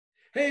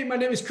Hey, my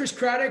name is Chris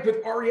Craddock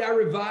with REI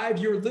Revive.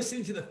 You're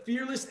listening to the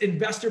Fearless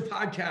Investor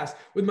Podcast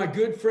with my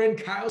good friend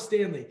Kyle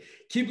Stanley.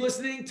 Keep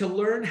listening to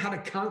learn how to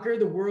conquer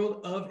the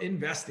world of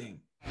investing.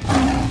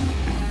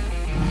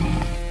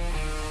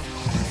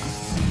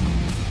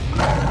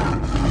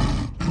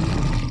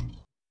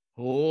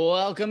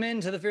 Welcome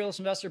into the Fearless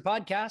Investor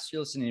Podcast.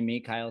 You're listening to me,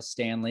 Kyle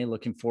Stanley.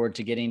 Looking forward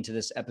to getting to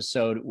this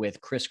episode with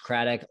Chris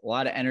Craddock. A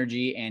lot of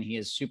energy, and he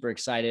is super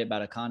excited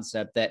about a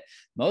concept that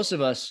most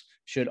of us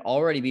should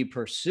already be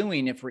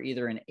pursuing if we're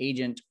either an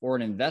agent or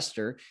an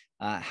investor.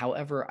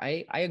 However,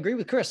 I agree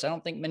with Chris. I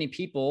don't think many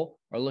people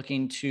are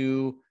looking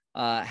to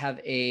have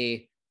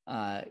a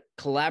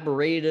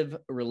collaborative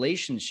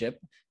relationship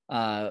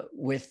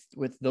with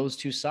those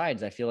two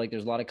sides. I feel like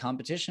there's a lot of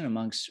competition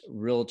amongst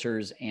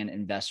realtors and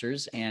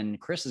investors, and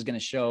Chris is going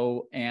to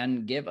show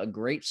and give a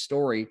great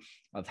story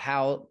of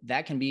how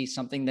that can be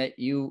something that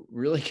you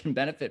really can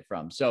benefit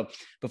from. So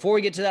before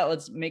we get to that,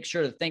 let's make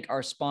sure to thank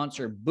our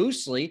sponsor,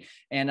 Boostly,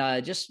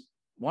 and just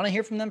want to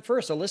hear from them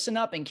first. So listen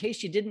up. In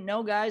case you didn't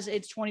know, guys,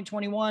 it's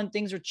 2021.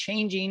 Things are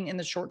changing in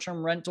the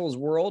short-term rentals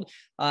world.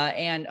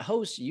 And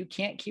hosts, you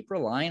can't keep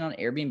relying on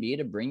Airbnb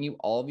to bring you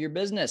all of your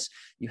business.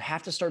 You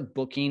have to start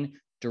booking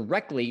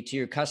directly to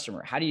your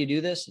customer. How do you do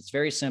this? It's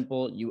very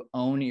simple. You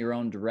own your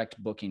own direct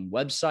booking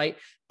website,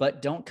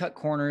 but don't cut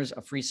corners.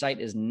 A free site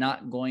is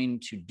not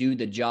going to do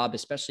the job,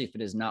 especially if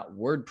it is not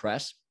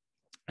WordPress.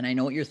 And I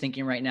know what you're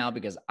thinking right now,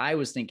 because I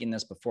was thinking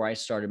this before I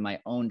started my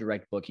own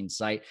direct booking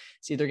site.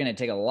 It's either going to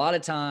take a lot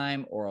of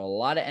time or a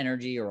lot of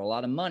energy or a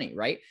lot of money,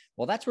 right?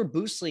 Well, that's where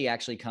Boostly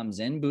actually comes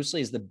in.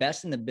 Boostly is the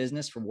best in the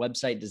business for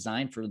website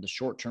design for the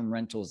short-term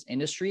rentals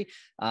industry,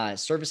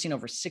 servicing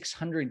over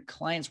 600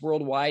 clients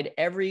worldwide.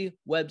 Every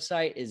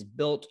website is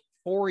built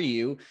for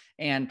you,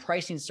 and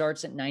pricing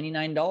starts at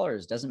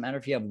 $99. Doesn't matter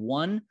if you have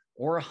one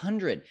or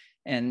 100.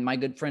 And my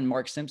good friend,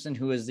 Mark Simpson,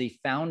 who is the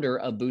founder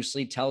of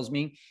Boostly, tells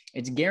me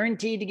it's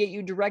guaranteed to get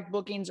you direct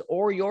bookings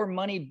or your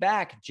money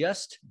back.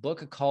 Just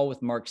book a call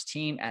with Mark's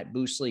team at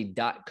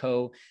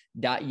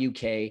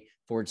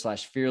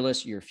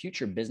boostly.co.uk/fearless. Your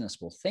future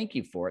business will thank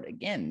you for it.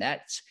 Again,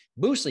 that's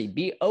Boostly,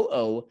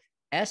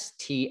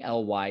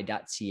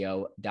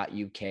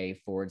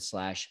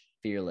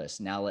 boostly.co.uk/fearless.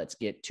 Now let's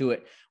get to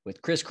it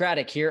with Chris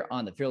Craddock here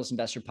on the Fearless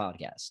Investor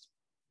Podcast.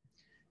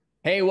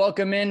 Hey,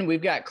 welcome in. We've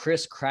got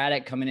Chris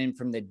Craddock coming in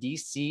from the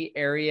DC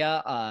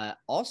area.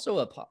 Also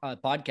a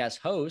podcast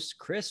host,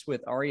 Chris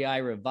with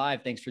REI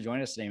Revive. Thanks for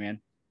joining us today, man.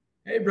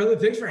 Hey, brother.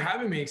 Thanks for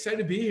having me. Excited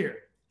to be here.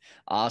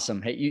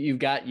 Awesome. Hey, you've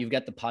got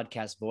the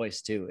podcast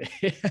voice too.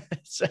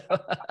 So,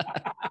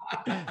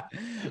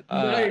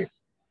 nice.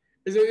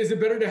 Is it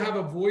better to have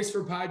a voice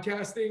for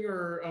podcasting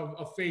or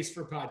a face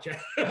for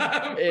podcast?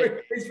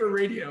 Face for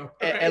radio.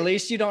 Right? At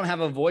least you don't have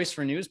a voice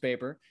for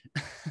newspaper.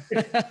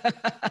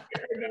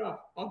 Enough.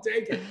 I'll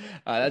take it.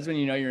 That's when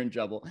you know you're in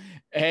trouble.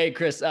 Hey,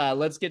 Chris,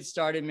 let's get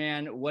started,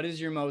 man. What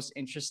is your most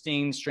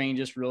interesting,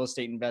 strangest real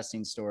estate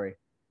investing story?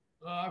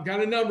 I've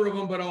got a number of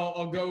them, but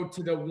I'll go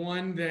to the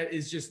one that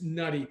is just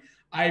nutty.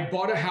 I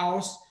bought a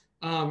house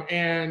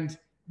and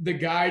the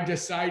guy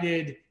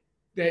decided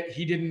that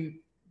he didn't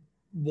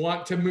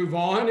want to move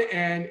on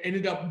and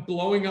ended up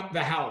blowing up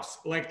the house.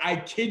 Like, I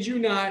kid you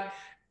not,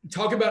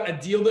 talk about a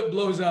deal that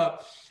blows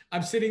up.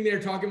 I'm sitting there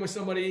talking with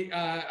somebody.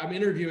 I'm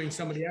interviewing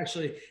somebody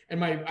actually.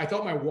 And I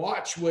thought my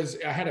watch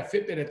I had a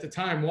Fitbit at the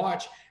time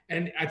watch.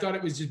 And I thought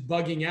it was just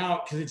bugging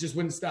out because it just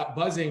wouldn't stop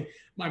buzzing.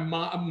 My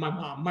mom,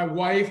 my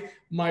wife,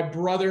 my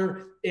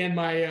brother, and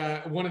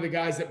one of the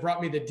guys that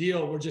brought me the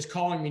deal were just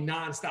calling me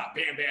nonstop.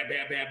 Bam, bam,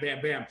 bam, bam,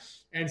 bam, bam.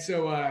 And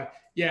so,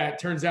 it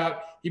turns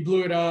out he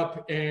blew it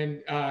up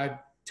and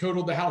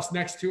totaled the house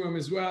next to him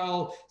as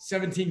well.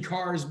 17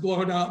 cars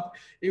blown up.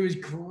 It was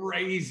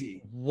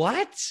crazy.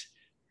 What?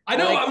 I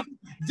know.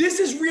 This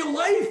is real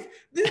life.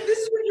 This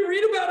is what you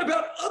read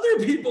about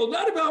other people,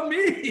 not about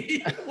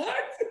me. What?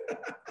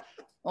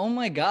 Oh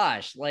my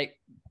gosh. Like,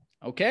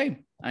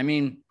 okay. I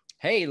mean,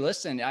 hey,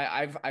 listen,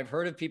 I've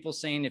heard of people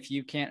saying if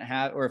you can't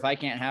have, or if I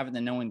can't have it,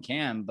 then no one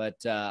can.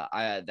 But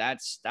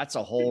that's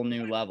a whole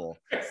new level.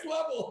 Next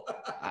level.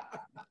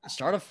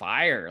 Start a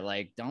fire.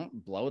 Like,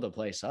 don't blow the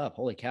place up.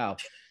 Holy cow.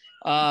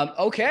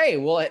 Okay.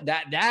 Well,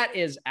 that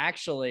is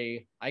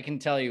actually, I can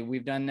tell you,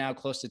 we've done now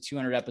close to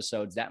 200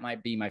 episodes. That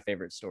might be my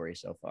favorite story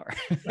so far.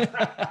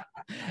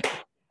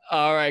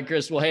 All right,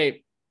 Chris. Well,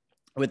 hey,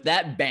 with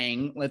that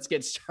bang, let's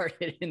get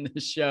started in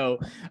the show.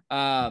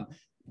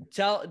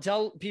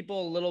 Tell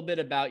people a little bit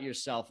about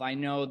yourself. I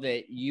know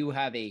that you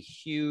have a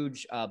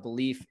huge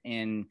belief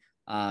in,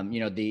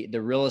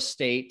 the real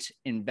estate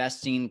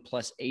investing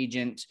plus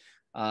agent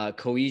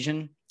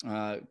cohesion.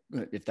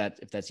 If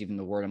that's even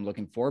the word I'm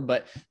looking for.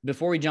 But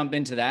before we jump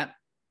into that,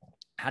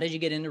 how did you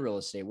get into real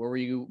estate? Where were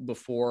you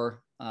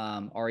before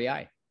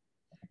REI?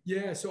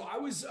 Yeah, so I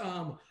was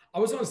on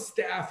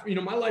staff.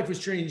 My life was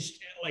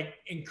changed like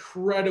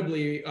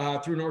incredibly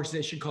through an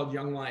organization called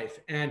Young Life.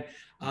 And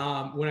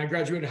when I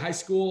graduated high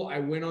school, I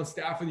went on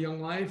staff with Young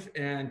Life,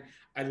 and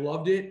I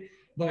loved it.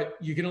 but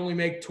you can only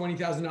make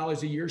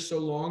 $20,000 a year so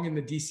long in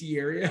the DC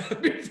area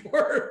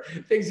before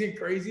things get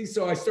crazy.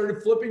 So I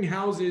started flipping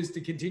houses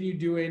to continue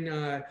doing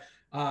the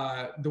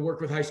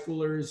work with high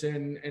schoolers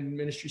and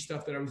ministry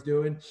stuff that I was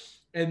doing.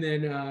 And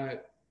then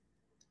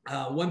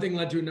one thing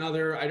led to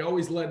another. I'd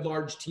always led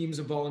large teams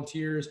of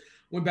volunteers,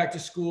 went back to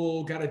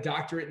school, got a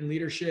doctorate in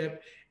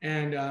leadership,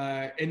 and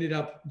ended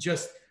up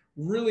just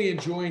really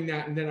enjoying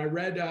that. And then I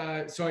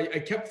read, so I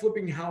kept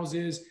flipping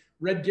houses,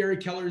 read Gary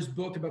Keller's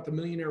book about the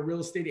millionaire real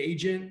estate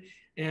agent,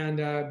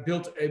 and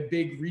built a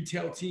big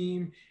retail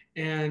team.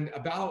 And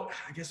about,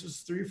 I guess it was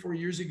 3 or 4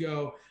 years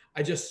ago,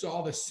 I just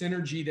saw the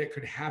synergy that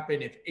could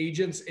happen if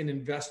agents and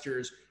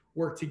investors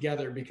work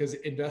together, because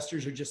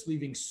investors are just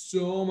leaving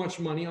so much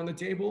money on the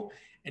table,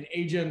 and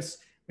agents,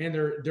 man,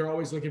 they're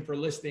always looking for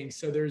listings.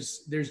 So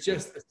there's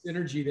just a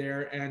synergy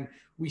there. And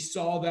we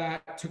saw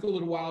that. It took a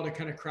little while to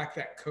kind of crack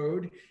that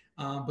code.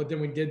 But then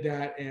we did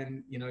that,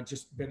 and,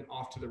 just been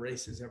off to the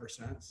races ever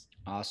since.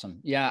 Awesome.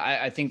 Yeah.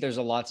 I think there's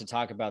a lot to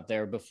talk about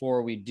there.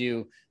 Before we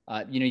do,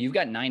 you've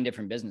got 9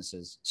 different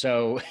businesses.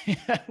 So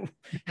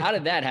how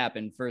did that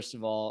happen, first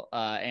of all?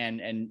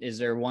 And is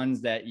there ones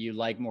that you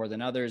like more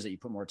than others, that you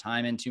put more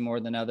time into more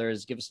than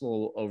others? Give us a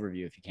little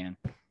overview if you can.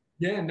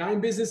 Yeah. 9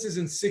 businesses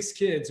and 6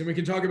 kids. And we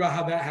can talk about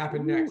how that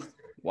happened next.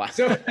 Wow.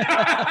 So,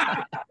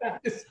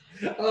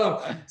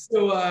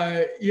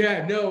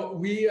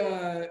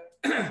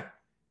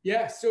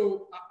 yeah.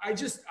 So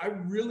I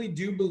really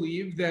do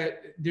believe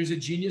that there's a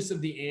genius of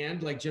the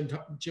and, like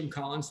Jim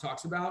Collins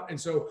talks about. And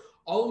so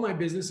all of my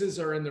businesses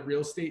are in the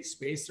real estate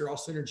space. They're all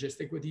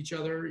synergistic with each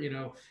other,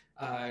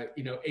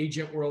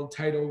 agent world,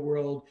 title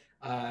world,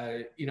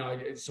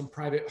 some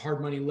private hard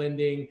money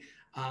lending,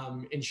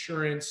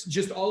 insurance,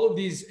 just all of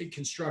these,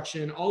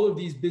 construction, all of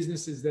these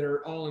businesses that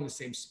are all in the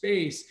same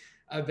space,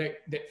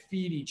 that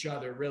feed each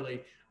other,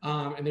 really.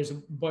 And there's a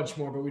bunch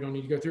more, but we don't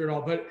need to go through it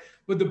all. But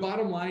the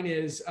bottom line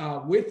is,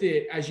 with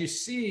it, as you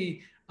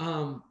see,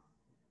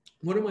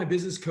 one of my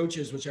business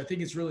coaches, which I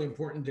think is really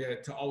important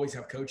to always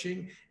have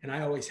coaching, and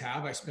I always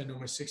have. I spend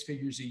almost 6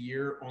 figures a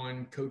year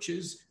on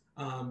coaches,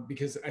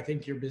 because I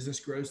think your business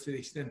grows to the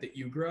extent that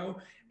you grow,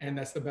 and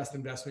that's the best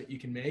investment you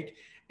can make.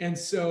 And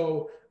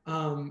so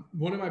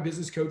one of my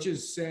business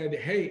coaches said,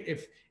 hey,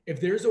 if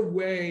there's a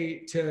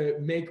way to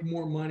make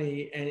more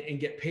money and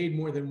get paid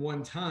more than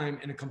one time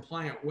in a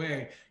compliant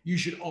way, you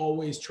should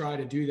always try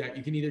to do that.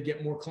 You can either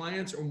get more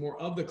clients or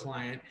more of the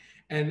client.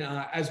 And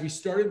as we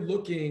started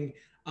looking,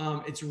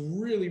 it's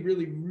really,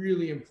 really,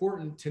 really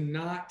important to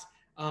not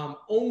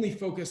only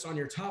focus on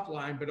your top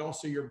line, but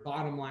also your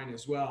bottom line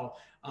as well,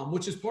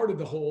 which is part of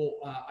the whole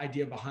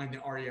idea behind the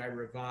REI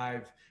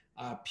Revive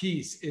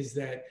piece, is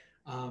that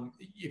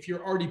if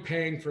you're already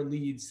paying for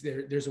leads,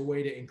 there's a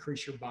way to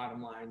increase your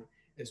bottom line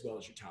as well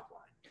as your top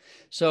line.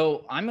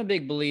 So I'm a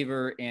big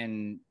believer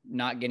in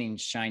not getting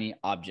shiny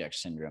object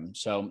syndrome.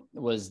 So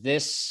was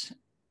this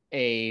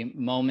a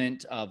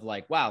moment of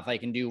like, wow, if I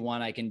can do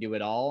one, I can do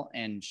it all,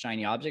 and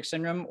shiny object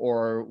syndrome?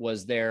 Or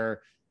was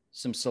there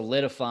some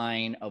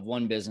solidifying of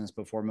one business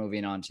before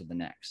moving on to the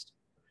next?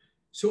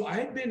 So I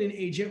had been an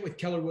agent with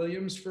Keller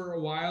Williams for a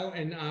while,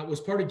 and was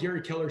part of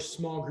Gary Keller's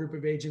small group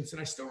of agents. And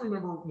I still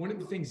remember one of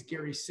the things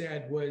Gary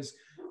said was,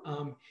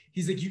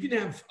 he's like, you can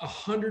have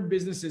 100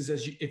 businesses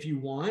if you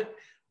want,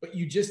 but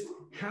you just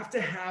have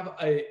to have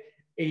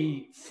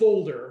a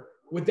folder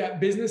with that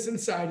business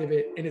inside of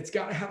it. And it's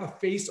got to have a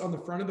face on the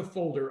front of the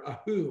folder, a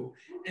who,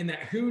 and that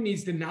who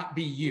needs to not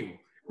be you.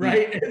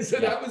 Right. And so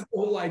that was the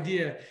whole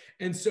idea.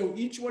 And so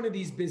each one of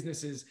these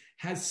businesses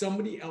has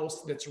somebody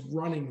else that's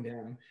running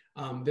them,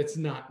 that's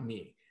not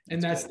me.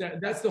 And that's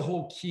the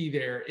whole key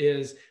there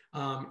is,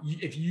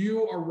 if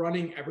you are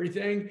running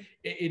everything,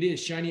 it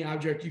is shiny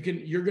object.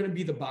 You're going to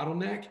be the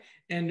bottleneck.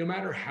 And no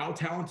matter how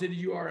talented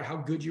you are, how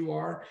good you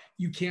are,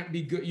 you can't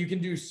be good. You can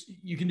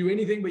do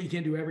anything, but you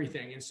can't do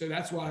everything. And so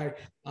that's why,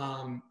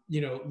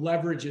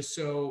 leverage is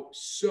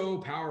so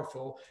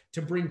powerful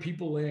to bring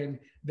people in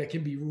that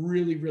can be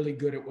really, really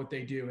good at what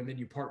they do. And then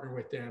you partner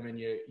with them, and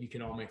you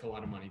can all make a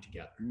lot of money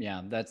together.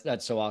 Yeah,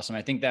 that's so awesome.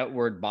 I think that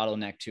word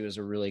bottleneck too is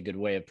a really good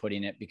way of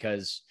putting it,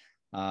 because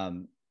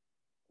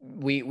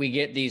we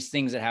get these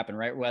things that happen,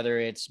 right? Whether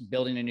it's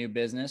building a new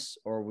business,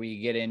 or we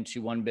get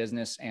into one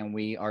business and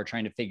we are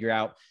trying to figure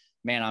out,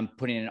 man, I'm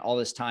putting in all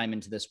this time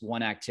into this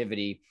one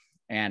activity,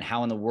 and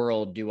how in the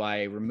world do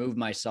I remove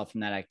myself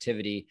from that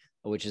activity,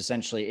 which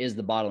essentially is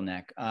the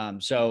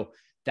bottleneck. So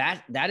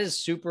that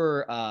is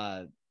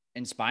super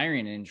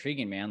inspiring and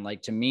intriguing, man.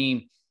 Like, to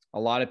me, a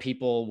lot of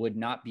people would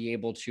not be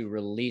able to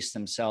release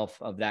themselves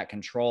of that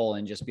control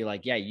and just be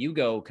like, yeah, you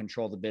go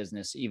control the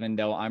business, even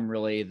though I'm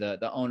really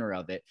the owner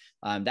of it.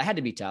 That had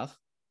to be tough.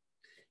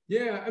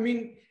 Yeah. I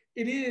mean,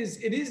 it is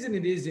and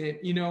it isn't,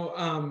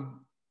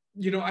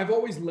 I've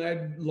always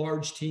led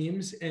large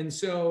teams. And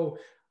so,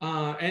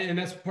 and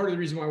that's part of the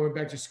reason why I went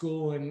back to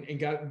school and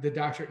got the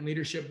doctorate in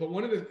leadership. But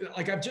one of the,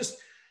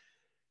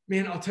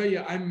 Man, I'll tell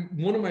you, I'm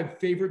one of my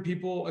favorite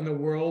people in the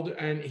world,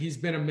 and he's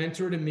been a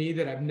mentor to me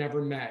that I've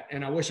never met.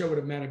 And I wish I would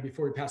have met him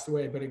before he passed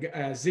away. But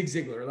Zig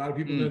Ziglar, a lot of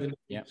people know the name.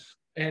 Yeah.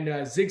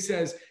 And Zig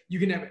says you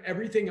can have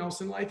everything else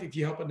in life if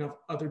you help enough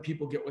other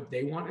people get what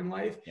they want in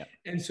life. Yeah.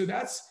 And so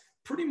that's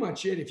pretty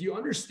much it. If you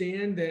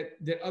understand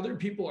that other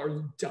people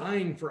are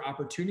dying for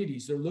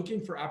opportunities, they're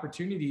looking for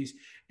opportunities,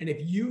 and if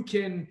you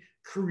can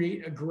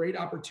create a great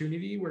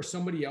opportunity where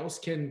somebody else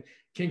can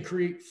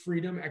create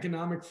freedom,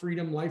 economic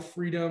freedom, life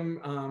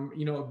freedom,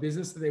 a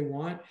business that they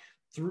want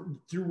through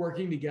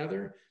working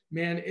together,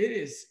 man, it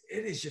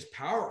is just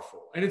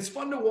powerful. And it's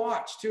fun to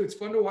watch too. It's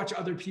fun to watch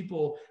other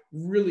people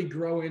really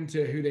grow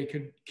into who they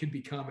could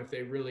become if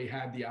they really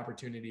had the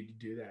opportunity to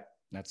do that.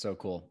 That's so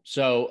cool.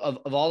 So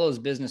of all those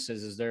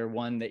businesses, is there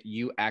one that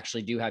you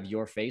actually do have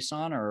your face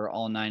on, or are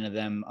all 9 of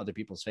them other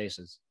people's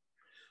faces?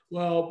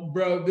 Well,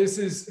 bro, this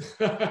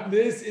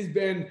has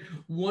been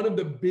one of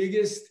the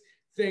biggest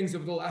things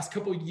over the last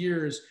couple of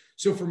years.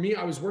 So for me,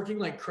 I was working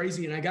like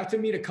crazy, and I got to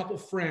meet a couple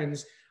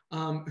friends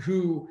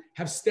who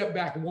have stepped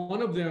back.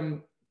 One of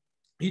them,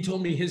 he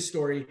told me his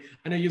story.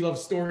 I know you love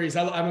stories.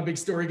 I'm a big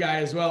story guy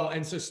as well.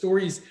 And so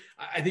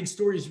I think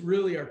stories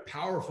really are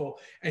powerful.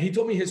 And he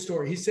told me his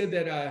story. He said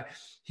that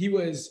he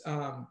was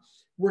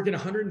working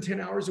 110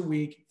 hours a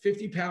week,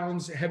 50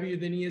 pounds heavier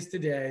than he is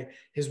today.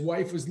 His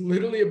wife was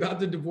literally about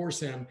to divorce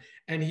him.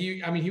 And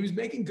he was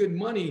making good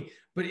money,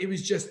 but it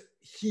was just,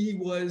 he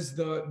was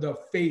the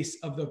face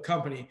of the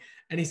company.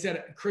 And he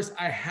said, Chris,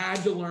 I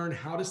had to learn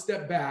how to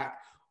step back,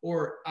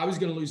 or I was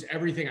going to lose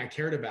everything I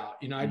cared about.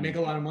 I'd make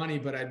a lot of money,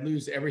 but I'd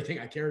lose everything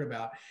I cared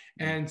about.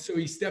 And so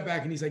he stepped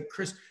back and he's like,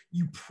 Chris,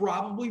 you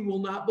probably will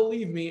not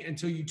believe me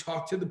until you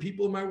talk to the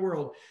people in my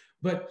world,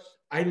 but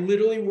I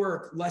literally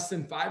work less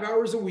than 5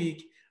 hours a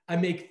week. I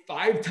make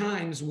 5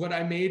 times what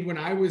I made when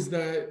I was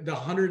the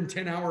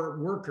 110-hour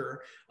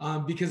worker,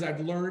 because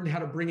I've learned how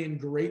to bring in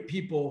great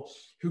people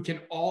who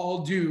can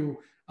all do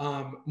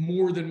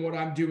more than what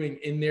I'm doing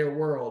in their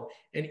world.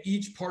 And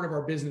each part of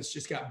our business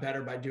just got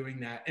better by doing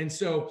that. And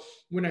so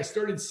when I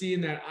started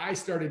seeing that, I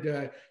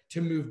started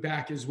to move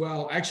back as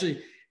well.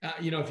 Actually,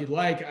 if you'd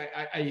like,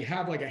 I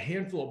have like a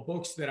handful of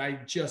books that I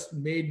just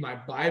made my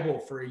Bible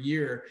for a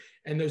year.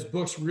 And those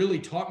books really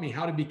taught me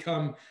how to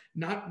become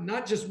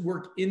not just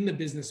work in the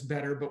business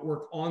better, but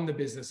work on the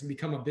business and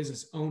become a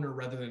business owner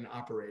rather than an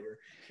operator.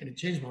 And it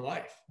changed my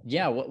life.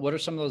 Yeah. What are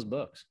some of those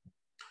books?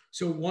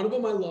 So one of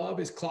them I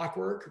love is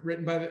Clockwork,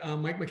 written by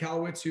Mike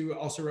Michalowicz, who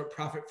also wrote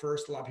Profit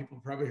First. A lot of people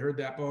have probably heard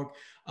that book.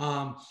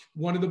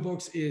 One of the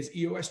books is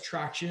EOS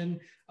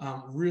Traction,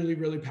 really,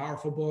 really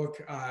powerful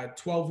book.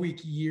 12-week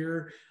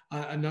year.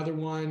 Another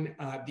one,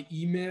 The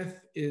E-Myth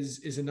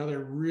is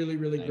another really,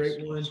 really nice.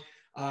 Great one.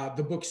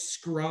 The book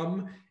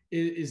Scrum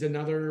is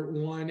another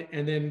one.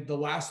 And then the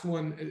last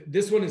one,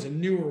 this one is a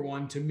newer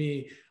one to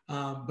me,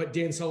 but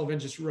Dan Sullivan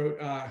just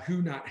wrote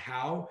Who Not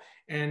How.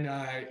 And,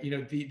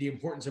 the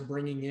importance of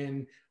bringing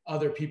in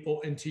other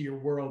people into your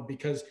world,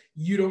 because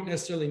you don't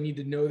necessarily need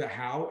to know the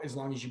how as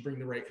long as you bring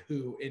the right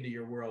who into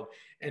your world.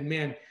 And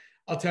man,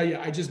 I'll tell you,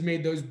 I just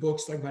made those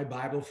books like my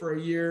Bible for a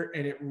year,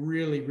 and it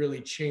really,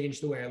 really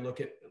changed the way I look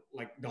at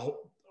like the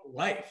whole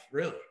life,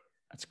 really.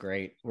 That's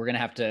great. We're going to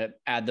have to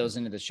add those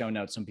into the show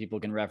notes so people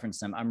can reference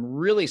them. I'm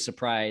really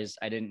surprised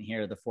I didn't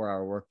hear the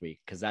 4-Hour Work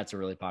Week, because that's a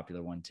really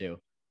popular one too.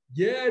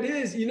 Yeah, it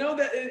is.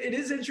 That it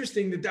is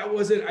interesting that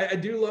wasn't. I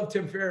do love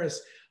Tim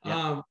Ferriss.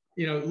 Yeah.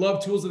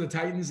 Love Tools of the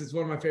Titans. It's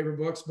one of my favorite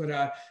books. But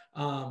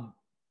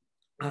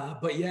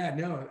yeah,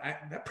 no,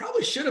 that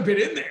probably should have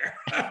been in there.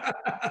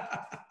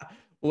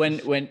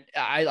 When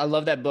I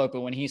love that book,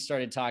 but when he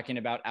started talking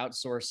about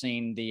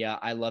outsourcing the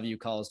 "I love you"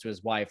 calls to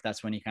his wife,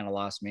 that's when he kind of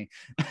lost me.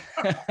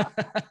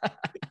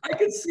 I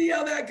could see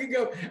how that could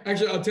go.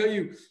 Actually, I'll tell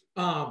you.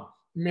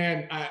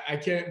 Man, I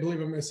can't believe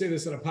I'm going to say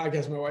this on a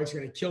podcast. My wife's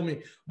going to kill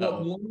me.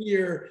 But one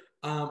year,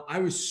 I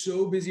was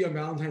so busy on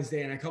Valentine's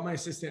Day, and I called my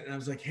assistant and I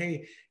was like,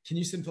 hey, can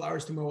you send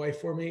flowers to my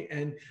wife for me?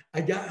 And I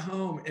got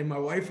home and my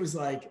wife was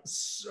like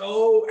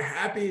so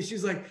happy.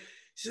 She's like,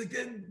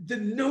 the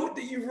note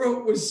that you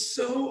wrote was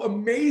so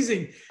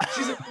amazing.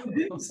 She's like, it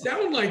didn't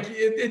sound like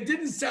it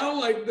didn't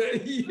sound like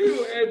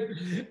you.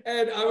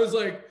 And I was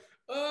like,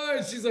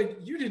 she's like,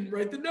 you didn't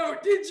write the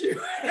note, did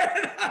you?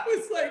 And I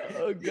was like,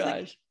 oh gosh.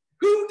 Like,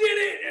 who did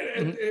it?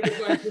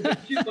 And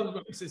she loves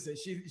my sister.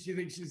 She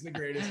thinks she's the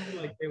greatest.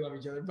 Like, they love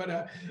each other. But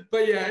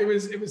yeah, it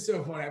was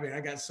so fun. I mean,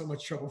 I got so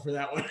much trouble for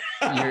that one.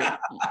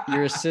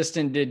 Your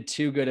assistant did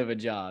too good of a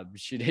job.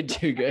 She did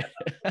too good.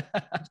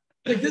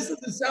 Like, this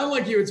doesn't sound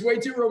like you. It's way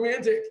too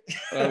romantic.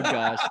 Oh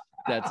gosh,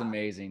 that's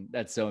amazing.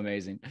 That's so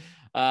amazing.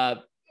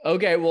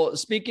 Okay, well,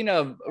 speaking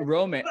of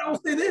romance,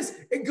 I'll say this: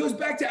 it goes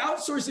back to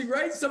outsourcing,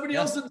 right? Somebody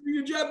else will do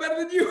your job better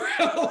than you.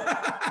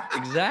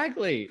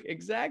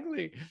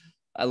 Exactly.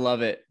 I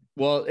love it.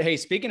 Well, hey,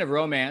 speaking of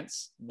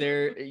romance,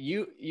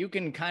 you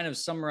can kind of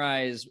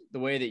summarize the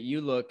way that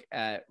you look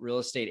at real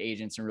estate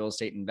agents and real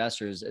estate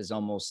investors as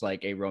almost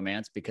like a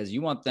romance, because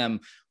you want them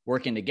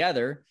working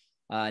together,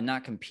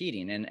 not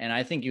competing. And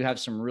I think you have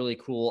some really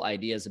cool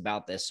ideas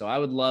about this. So I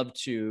would love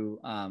to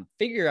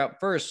figure out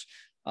first,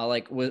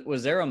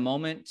 Was there a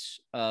moment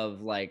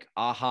of like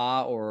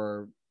aha,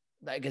 or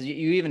because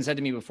you even said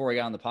to me before we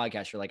got on the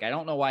podcast, you're like, I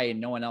don't know why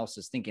no one else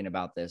is thinking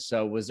about this.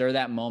 So was there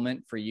that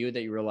moment for you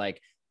that you were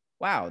like,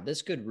 wow,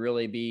 this could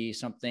really be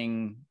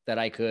something that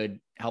I could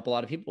help a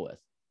lot of people with?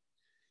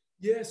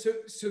 Yeah. So,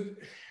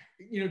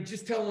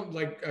 just tell them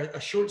like a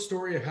short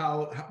story of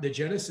how the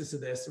genesis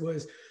of this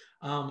was.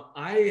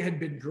 I had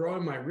been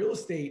growing my real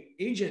estate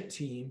agent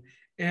team,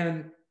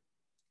 and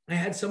I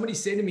had somebody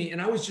say to me,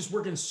 and I was just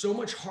working so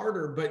much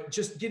harder, but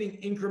just getting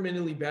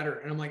incrementally better.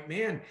 And I'm like,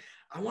 man,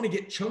 I want to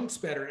get chunks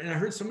better. And I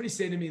heard somebody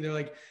say to me, they're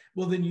like,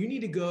 well, then you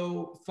need to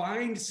go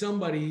find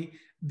somebody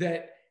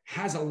that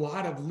has a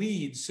lot of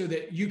leads so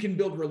that you can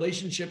build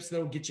relationships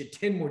that'll get you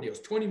 10 more deals,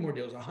 20 more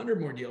deals,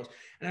 100 more deals.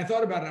 And I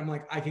thought about it. I'm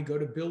like, I could go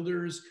to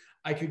builders,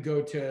 I could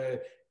go to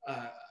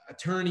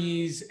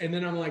attorneys. And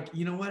then I'm like,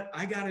 you know what?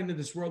 I got into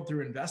this world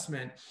through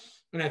investment.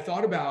 And I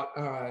thought about,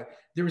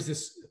 there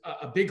was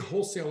a big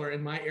wholesaler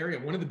in my area,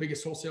 one of the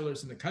biggest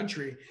wholesalers in the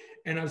country.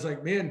 And I was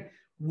like, man,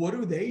 what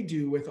do they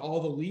do with all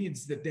the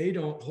leads that they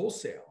don't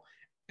wholesale?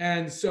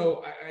 And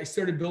so I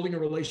started building a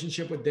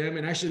relationship with them.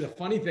 And actually the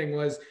funny thing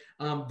was,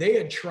 they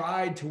had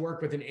tried to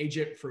work with an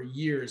agent for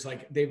years.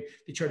 Like they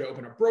tried to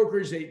open a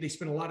brokerage. They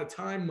spent a lot of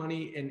time,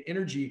 money, and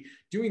energy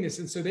doing this.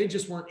 And so they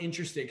just weren't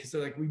interested because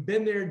they're like, we've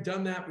been there,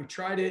 done that. We've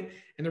tried it.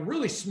 And they're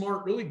really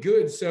smart, really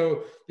good.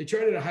 So they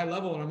tried it at a high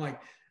level. And I'm like,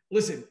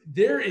 listen,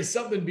 there is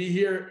something to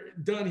be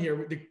done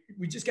here.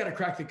 We just got to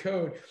crack the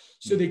code.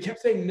 So they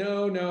kept saying,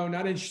 no,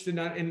 not interested.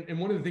 And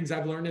one of the things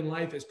I've learned in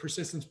life is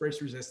persistence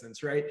breaks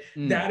resistance, right?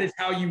 That is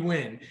how you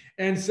win.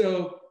 And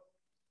so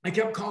I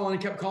kept calling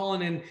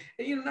and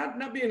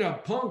not being a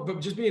punk, but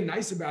just being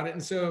nice about it.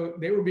 And so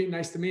they were being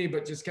nice to me,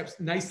 but just kept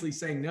nicely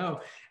saying no.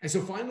 And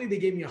so finally they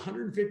gave me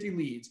 150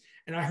 leads.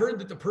 And I heard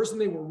that the person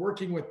they were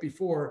working with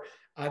before,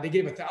 they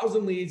gave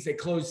 1,000 leads, they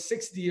closed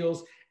 6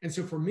 deals. And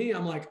so for me,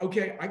 I'm like,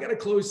 okay, I got to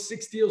close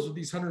 6 deals with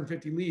these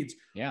 150 leads.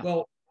 Yeah.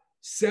 Well,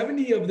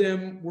 70 of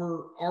them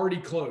were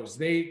already closed.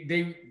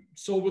 They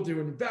sold with an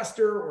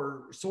investor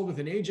or sold with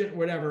an agent,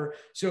 whatever.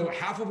 So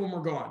half of them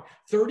were gone.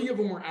 30 of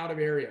them were out of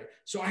area.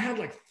 So I had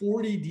like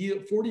 40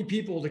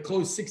 people to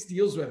close 6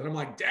 deals with. And I'm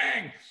like,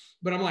 dang.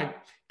 But I'm like,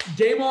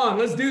 game on,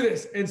 let's do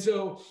this. And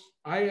so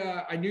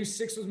I knew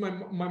 6 was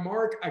my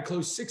mark. I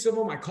closed 6 of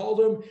them. I called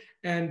them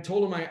and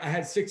told them I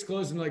had 6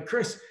 closed. And like,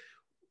 Chris,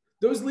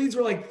 those leads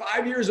were like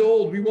 5 years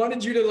old. We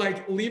wanted you to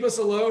like leave us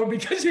alone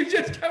because you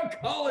just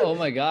kept calling. Oh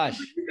my gosh.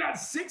 You got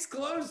 6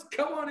 closed.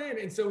 Come on in.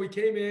 And so we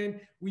came in,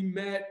 we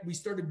met, we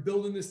started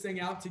building this thing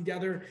out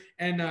together.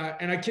 And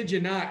I kid you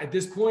not, at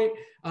this point,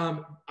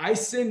 I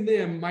send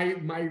them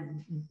my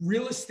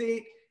real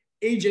estate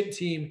agent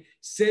team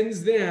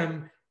sends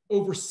them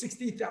over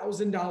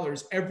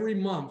 $60,000 every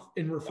month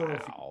in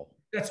referral fee.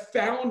 That's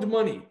found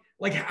money.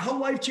 Like how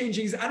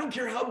life-changing is, I don't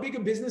care how big a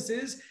business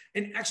is,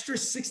 an extra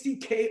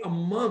 $60K a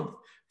month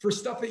for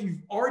stuff that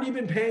you've already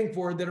been paying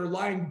for that are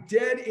lying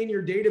dead in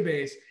your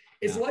database.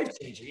 It's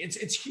life-changing.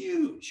 It's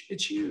huge.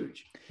 It's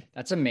huge.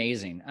 That's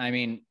amazing. I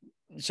mean,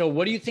 so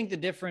what do you think the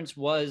difference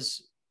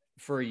was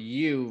for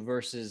you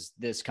versus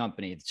this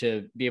company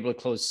to be able to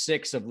close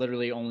 6 of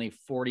literally only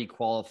 40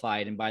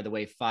 qualified, and by the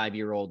way,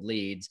 5-year-old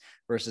leads,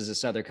 versus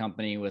this other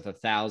company with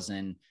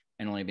 1,000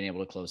 and only being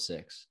able to close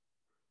 6?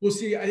 Well,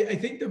 see, I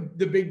think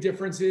the big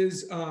difference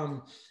is,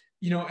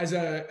 as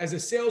a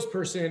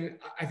salesperson,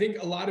 I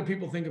think a lot of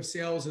people think of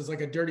sales as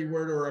like a dirty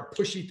word or a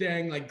pushy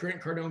thing, like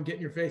Grant Cardone, get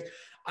in your face.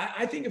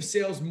 I think of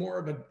sales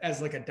more as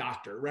like a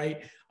doctor,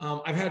 right?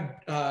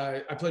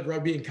 I played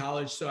rugby in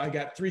college, so I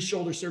got 3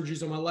 shoulder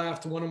surgeries on my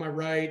left, 1 on my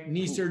right,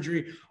 knee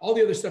surgery, all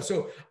the other stuff.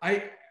 So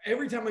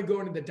every time I go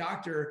into the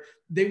doctor,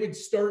 they would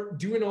start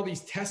doing all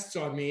these tests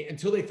on me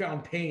until they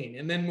found pain.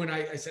 And then when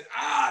I said,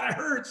 that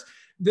hurts,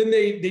 then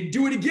they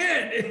do it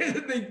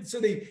again.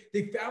 So they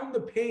found the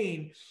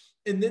pain,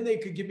 and then they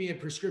could give me a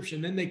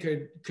prescription. Then they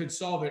could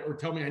solve it or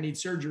tell me I need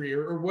surgery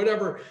or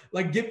whatever,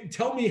 like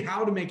tell me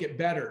how to make it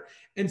better.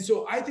 And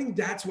so I think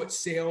that's what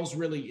sales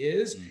really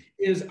is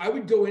I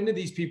would go into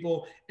these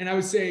people and I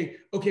would say,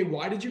 okay,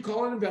 why did you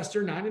call an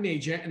investor, not an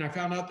agent? And I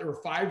found out there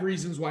were 5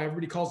 reasons why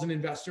everybody calls an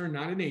investor and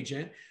not an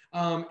agent.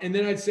 And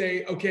then I'd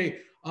say, okay.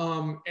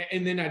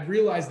 And then I'd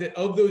realize that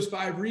of those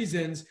 5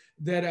 reasons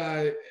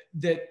that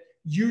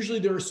usually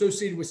they're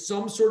associated with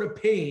some sort of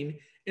pain.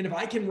 And if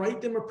I can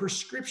write them a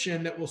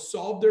prescription that will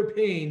solve their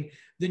pain,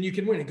 then you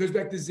can win. It goes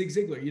back to Zig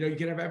Ziglar. You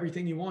can have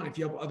everything you want if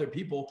you help other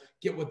people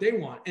get what they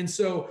want. And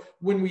so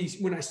when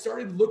I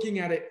started looking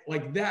at it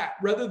like that,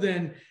 rather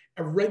than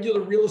a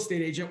regular real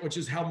estate agent, which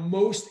is how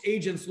most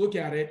agents look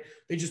at it,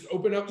 they just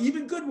open up,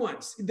 even good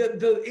ones.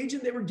 The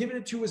agent they were giving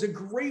it to was a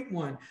great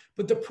one.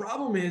 But the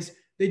problem is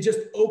they just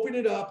open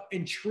it up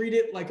and treat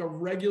it like a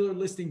regular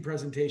listing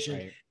presentation.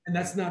 Right. And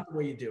that's not the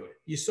way you do it.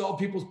 You solve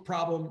people's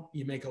problem,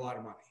 you make a lot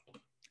of money.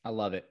 I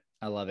love it.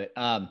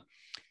 I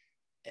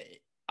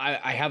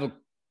have a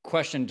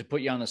question to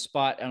put you on the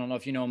spot. I don't know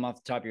if you know them off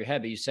the top of your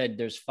head, but you said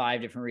there's 5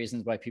 different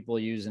reasons why people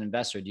use an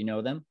investor. Do you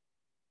know them?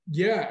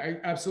 Yeah,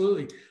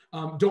 absolutely.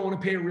 Don't want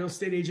to pay a real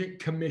estate agent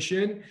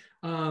commission.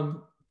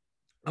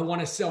 I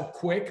want to sell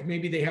quick.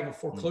 Maybe they have a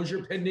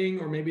foreclosure pending,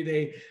 or maybe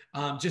they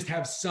just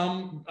have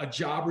a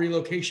job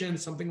relocation,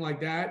 something like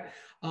that.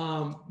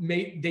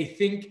 They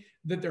think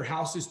that their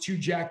house is too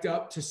jacked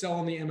up to sell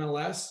on the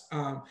MLS.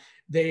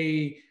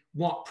 They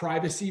want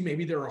privacy.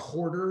 Maybe they're a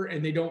hoarder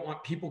and they don't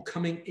want people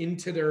coming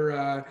into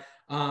their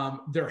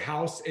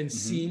house and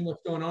seeing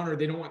what's going on, or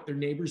they don't want their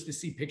neighbors to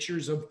see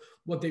pictures of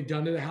what they've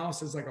done to the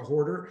house as like a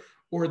hoarder.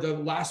 Or the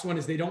last one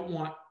is they don't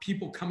want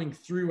people coming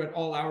through at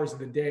all hours of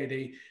the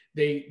day.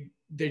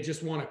 They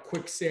just want a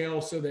quick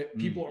sale so that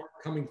people aren't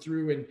coming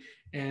through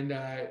and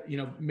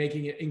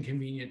making it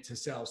inconvenient to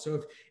sell.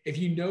 So if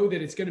you know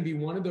that it's going to be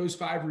one of those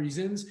 5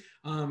 reasons,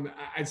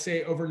 I'd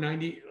say over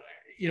 90,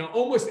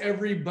 almost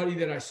everybody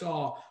that I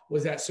saw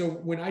was that. So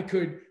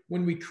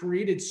when we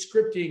created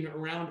scripting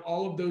around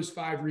all of those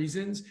 5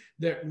 reasons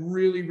that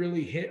really,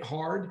 really hit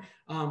hard,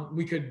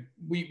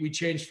 we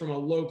changed from a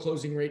low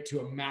closing rate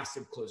to a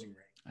massive closing rate.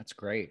 That's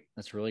great.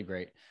 That's really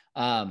great.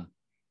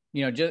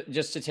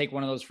 Just to take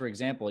one of those, for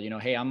example,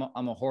 hey, I'm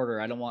a hoarder.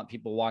 I don't want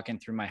people walking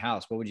through my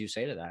house. What would you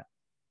say to that?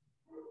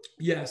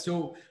 Yeah.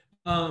 So,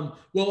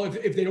 well,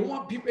 if they don't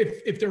want people,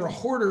 if they're a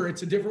hoarder,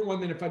 it's a different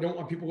one than if I don't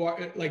want people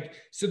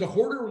so the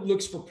hoarder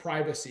looks for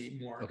privacy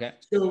more. Okay.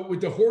 So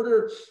with the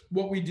hoarder,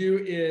 what we do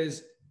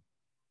is,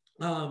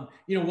 we'll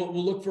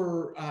look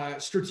for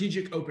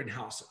strategic open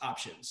house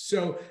options.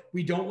 So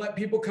we don't let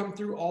people come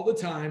through all the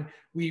time.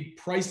 We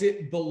price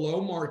it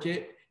below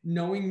market,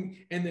 and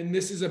then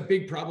this is a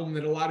big problem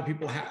that a lot of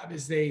people have,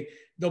 is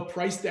they'll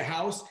price the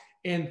house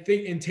and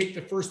take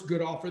the first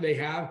good offer they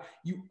have.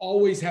 You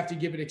always have to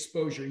give it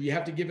exposure. You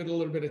have to give it a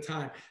little bit of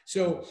time.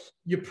 So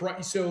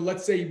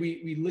let's say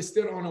we list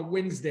it on a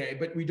Wednesday,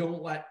 but we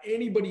don't let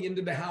anybody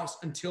into the house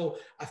until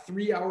a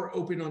 3-hour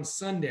open on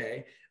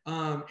Sunday.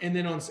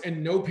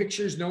 And no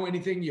pictures, no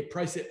anything. You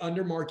price it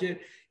under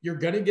market. You're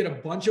going to get a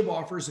bunch of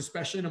offers,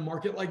 especially in a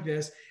market like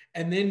this.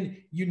 And then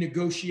you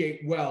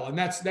negotiate well. And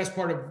that's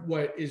part of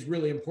what is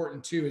really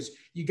important too, is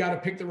you got to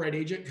pick the right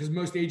agent, because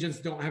most agents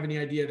don't have any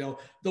idea.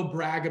 They'll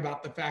brag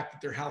about the fact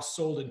that their house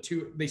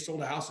they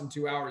sold a house in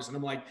 2 hours. And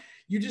I'm like,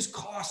 you just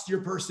cost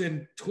your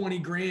person 20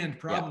 grand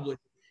probably,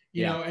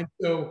 you know? And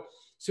so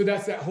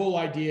that's that whole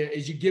idea,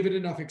 is you give it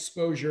enough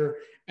exposure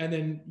and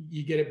then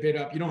you get it bid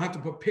up. You don't have to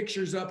put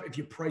pictures up if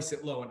you price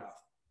it low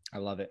enough. I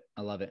love it.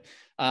 I love it.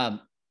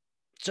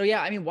 So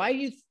yeah, I mean, why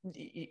do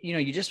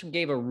you just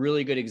gave a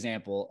really good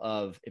example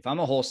of, if I'm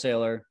a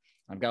wholesaler,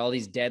 I've got all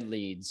these dead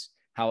leads,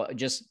 how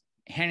just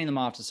handing them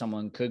off to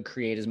someone could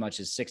create as much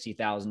as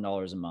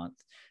 $60,000 a month.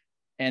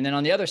 And then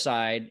on the other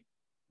side,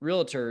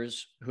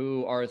 realtors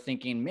who are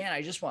thinking, man,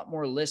 I just want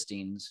more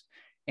listings,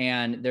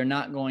 and they're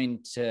not going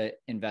to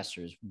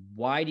investors.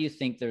 Why do you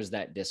think there's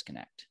that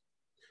disconnect?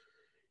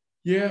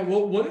 Yeah,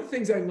 well, one of the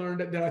things I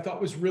learned that I thought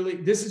was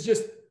this is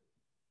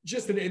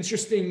just an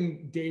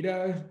interesting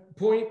data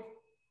point.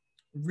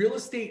 Real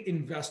estate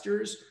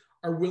investors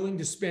are willing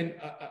to spend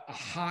a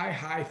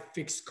high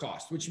fixed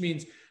cost, which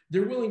means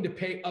they're willing to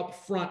pay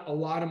upfront a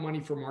lot of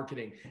money for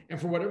marketing. And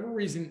for whatever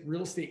reason,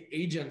 real estate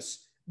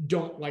agents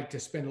don't like to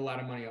spend a lot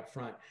of money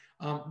upfront.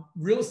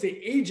 Real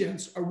estate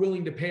agents are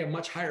willing to pay a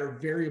much higher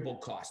variable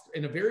cost.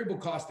 And a variable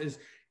cost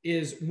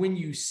is when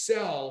you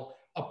sell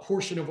a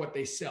portion of what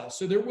they sell.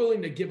 So they're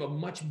willing to give a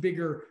much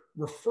bigger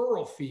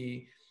referral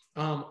fee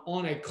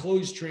on a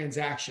closed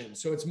transaction.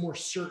 So it's more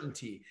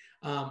certainty,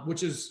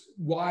 which is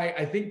why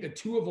I think the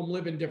two of them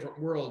live in different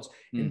worlds.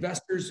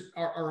 Investors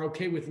are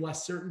okay with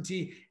less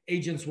certainty.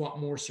 Agents want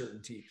more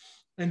certainty.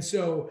 And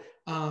so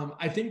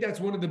I think that's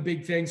one of the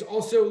big things.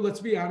 Also,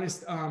 let's be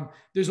honest,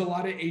 there's a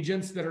lot of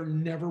agents that are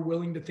never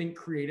willing to think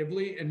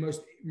creatively, and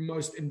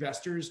most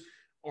investors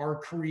are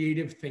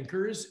creative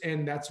thinkers,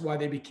 and that's why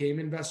they became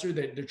investor.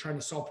 They're trying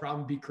to solve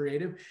problems, be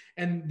creative.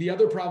 And the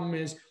other problem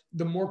is,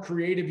 the more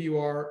creative you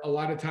are, a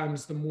lot of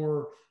times the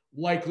more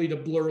likely to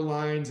blur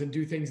lines and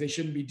do things they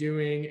shouldn't be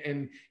doing,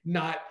 and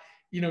not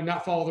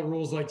follow the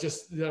rules, like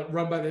just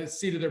run by the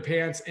seat of their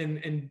pants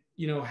and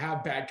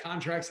have bad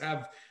contracts,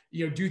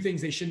 do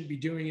things they shouldn't be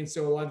doing. And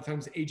so a lot of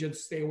times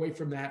agents stay away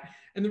from that.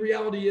 And the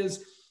reality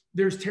is,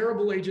 there's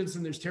terrible agents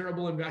and there's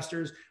terrible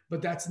investors, but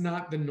that's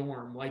not the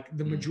norm. Like,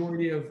 the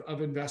majority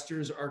of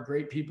investors are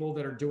great people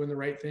that are doing the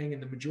right thing.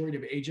 And the majority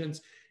of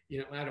agents,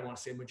 I don't want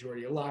to say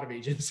majority, a lot of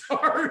agents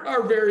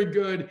are very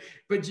good,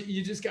 but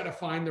you just got to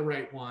find the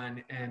right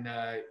one. And,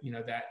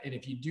 and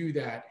if you do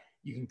that,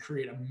 you can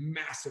create a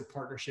massive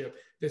partnership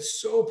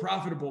that's so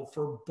profitable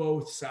for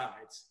both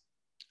sides.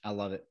 I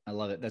love it. I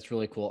love it. That's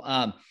really cool.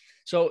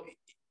 So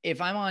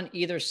if I'm on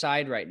either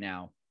side right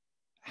now,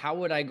 how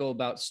would I go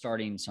about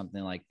starting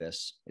something like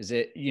this? Is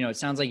it, it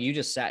sounds like you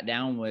just sat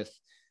down with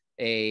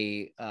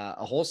a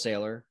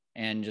wholesaler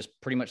and just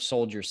pretty much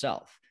sold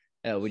yourself.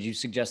 Would you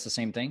suggest the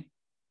same thing?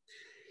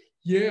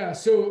 Yeah.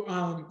 So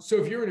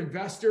if you're an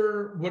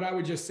investor, what I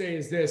would just say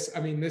is this.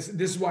 I mean, this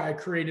is why I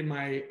created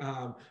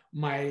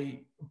my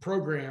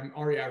program,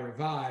 REI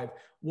Revive,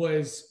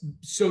 was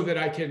so that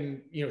I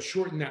can,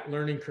 shorten that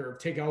learning curve,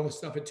 take all the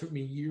stuff it took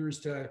me years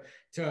to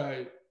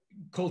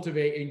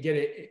cultivate and get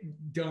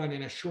it done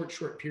in a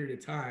short period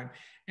of time.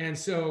 And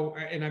so,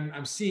 and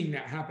I'm seeing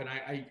that happen.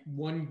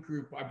 One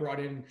group I brought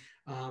in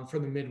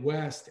from the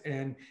Midwest,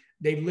 and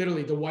they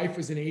literally, the wife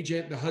was an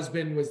agent, the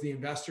husband was the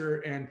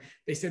investor, and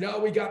they said, "Oh,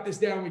 we got this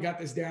down. We got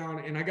this down."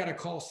 And I got a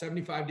call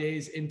 75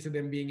 days into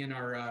them being in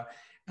our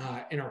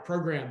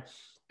program.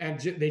 And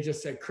they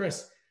just said,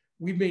 "Chris,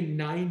 we've made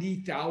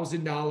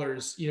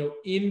 $90,000,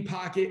 in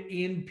pocket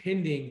and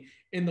pending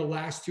in the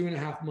last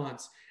 2.5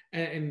 months."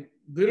 And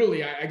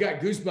literally, I got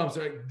goosebumps.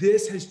 Like,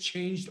 this has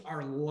changed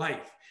our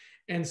life.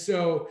 And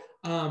so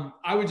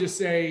I would just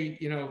say,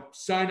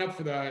 sign up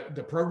for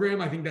the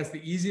program. I think that's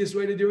the easiest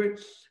way to do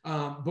it.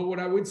 But what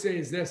I would say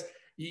is this: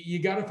 you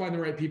got to find the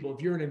right people.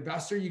 If you're an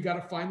investor, you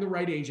got to find the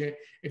right agent.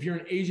 If you're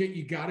an agent,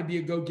 you got to be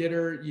a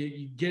go-getter.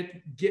 You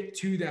get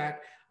to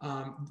that.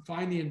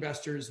 Find the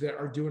investors that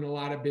are doing a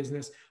lot of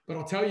business. But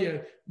I'll tell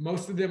you,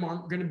 most of them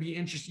aren't going to be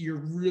interested. You're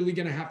really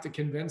going to have to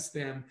convince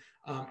them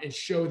and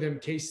show them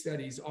case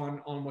studies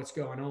on what's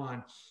going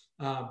on.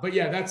 But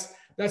yeah,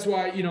 that's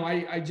why,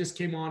 I just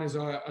came on as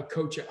a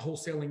coach at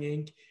Wholesaling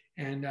Inc.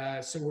 And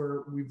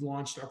so we've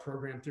launched our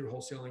program through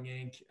Wholesaling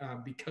Inc.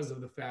 Because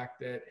of the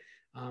fact that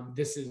I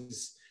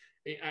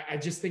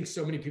just think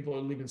so many people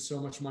are leaving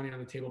so much money on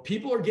the table.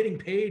 People are getting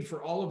paid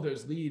for all of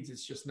those leads.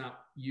 It's just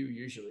not you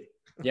usually.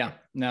 Yeah,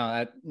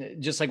 no,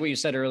 just like what you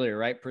said earlier,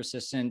 right?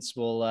 Persistence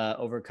will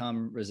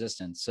overcome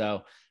resistance.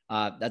 So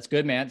that's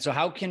good, man. So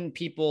how can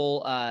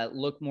people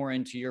look more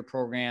into your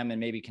program and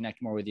maybe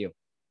connect more with you?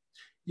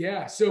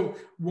 Yeah. So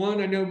one,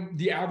 I know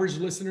the average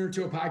listener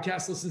to a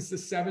podcast listens to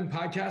 7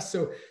 podcasts.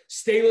 So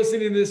stay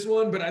listening to this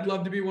one, but I'd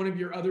love to be one of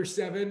your other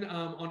 7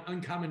 on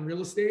Uncommon Real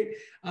Estate.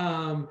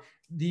 My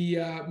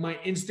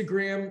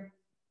Instagram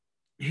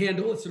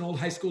handle, it's an old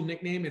high school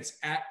nickname. It's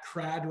at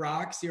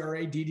Craddock, Craddrock.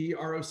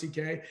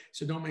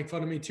 So don't make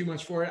fun of me too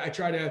much for it. I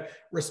try to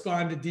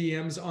respond to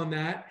DMs on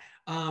that.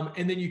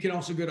 And then you can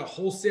also go to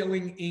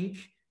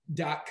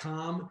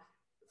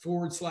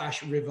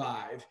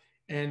wholesalinginc.com/revive.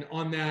 And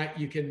on that,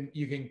 you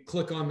can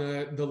click on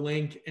the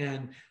link,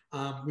 and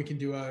we can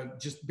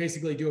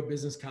basically do a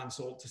business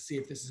consult to see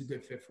if this is a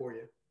good fit for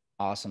you.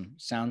 Awesome.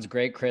 Sounds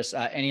great, Chris.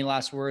 Any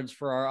last words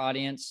for our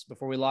audience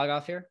before we log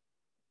off here?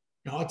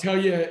 I'll tell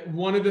you,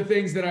 one of the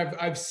things that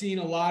I've seen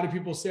a lot of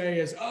people say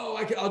is, "Oh,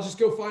 I'll just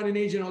go find an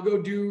agent. I'll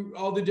go do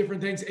all the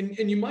different things."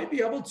 And you might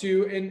be able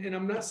to, and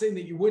I'm not saying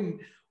that you wouldn't.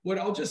 What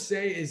I'll just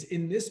say is,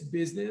 in this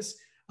business,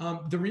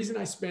 the reason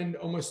I spend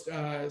almost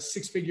I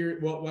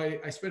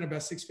spend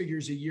about 6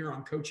 figures a year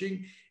on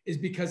coaching is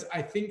because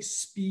I think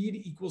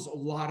speed equals a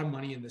lot of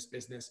money in this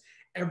business.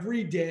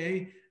 Every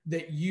day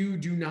that you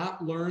do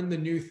not learn the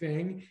new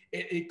thing,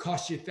 it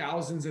costs you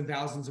thousands and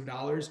thousands of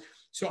dollars.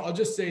 So I'll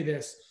just say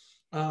this.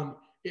 I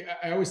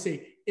always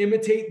say,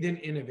 imitate, then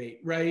innovate,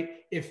 right?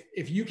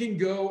 If you can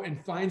go and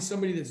find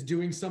somebody that's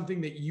doing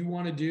something that you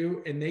want to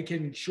do and they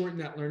can shorten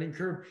that learning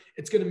curve,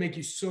 it's going to make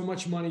you so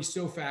much money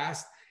so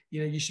fast.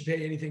 You should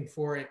pay anything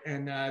for it.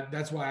 And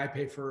that's why I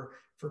pay for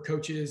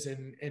coaches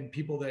and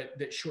people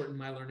that shorten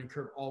my learning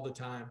curve all the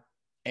time.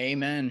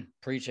 Amen.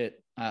 Preach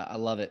it. I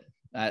love it.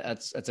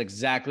 That's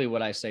exactly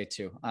what I say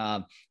too.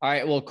 All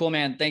right. Well, cool,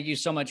 man. Thank you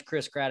so much,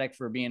 Chris Craddock,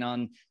 for being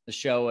on the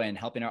show and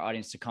helping our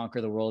audience to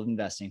conquer the world of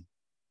investing.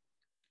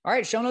 All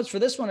right. Show notes for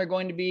this one are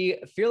going to be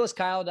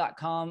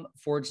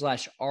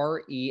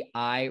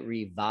fearlesskyle.com/REI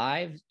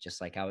revive,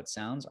 just like how it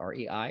sounds,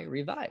 REI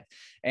revive.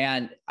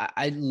 And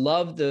I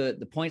love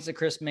the points that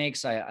Chris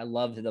makes. I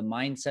love the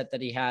mindset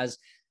that he has.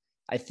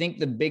 I think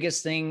the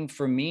biggest thing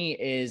for me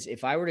is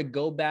if I were to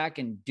go back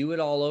and do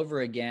it all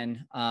over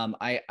again,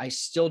 I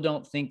still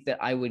don't think that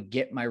I would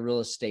get my real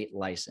estate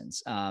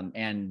license.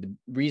 And the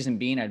reason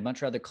being, I'd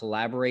much rather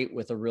collaborate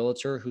with a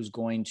realtor who's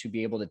going to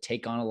be able to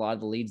take on a lot of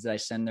the leads that I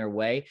send their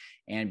way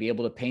and be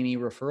able to pay me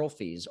referral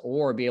fees,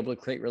 or be able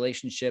to create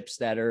relationships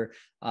that are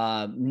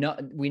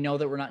we know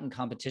that we're not in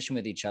competition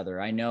with each other.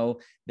 I know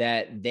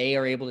that they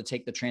are able to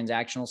take the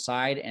transactional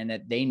side, and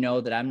that they know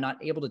that I'm not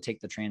able to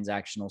take the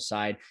transactional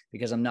side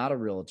because I'm not a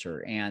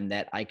realtor, and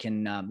that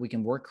we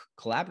can work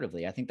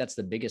collaboratively. I think that's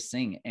the biggest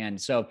thing.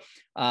 And so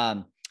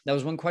that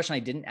was one question I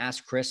didn't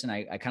ask Chris, and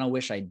I kind of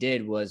wish I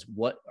did, was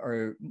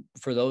for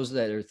those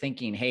that are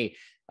thinking, hey,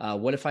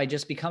 what if I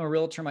just become a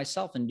realtor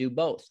myself and do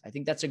both? I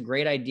think that's a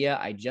great idea.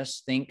 I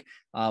just think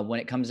when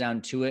it comes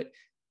down to it,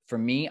 for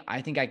me,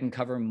 I think I can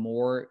cover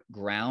more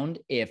ground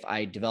if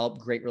I develop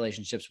great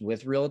relationships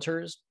with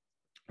realtors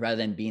rather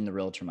than being the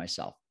realtor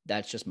myself.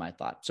 That's just my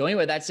thought. So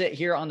anyway, that's it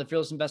here on the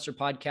Fearless Investor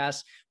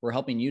Podcast. We're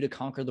helping you to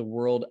conquer the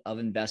world of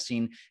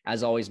investing.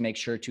 As always, make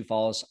sure to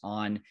follow us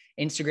on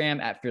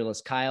Instagram at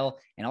Fearless Kyle,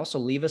 and also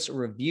leave us a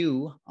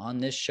review on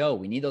this show.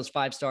 We need those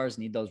 5 stars,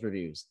 need those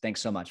reviews.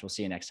 Thanks so much. We'll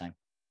see you next time.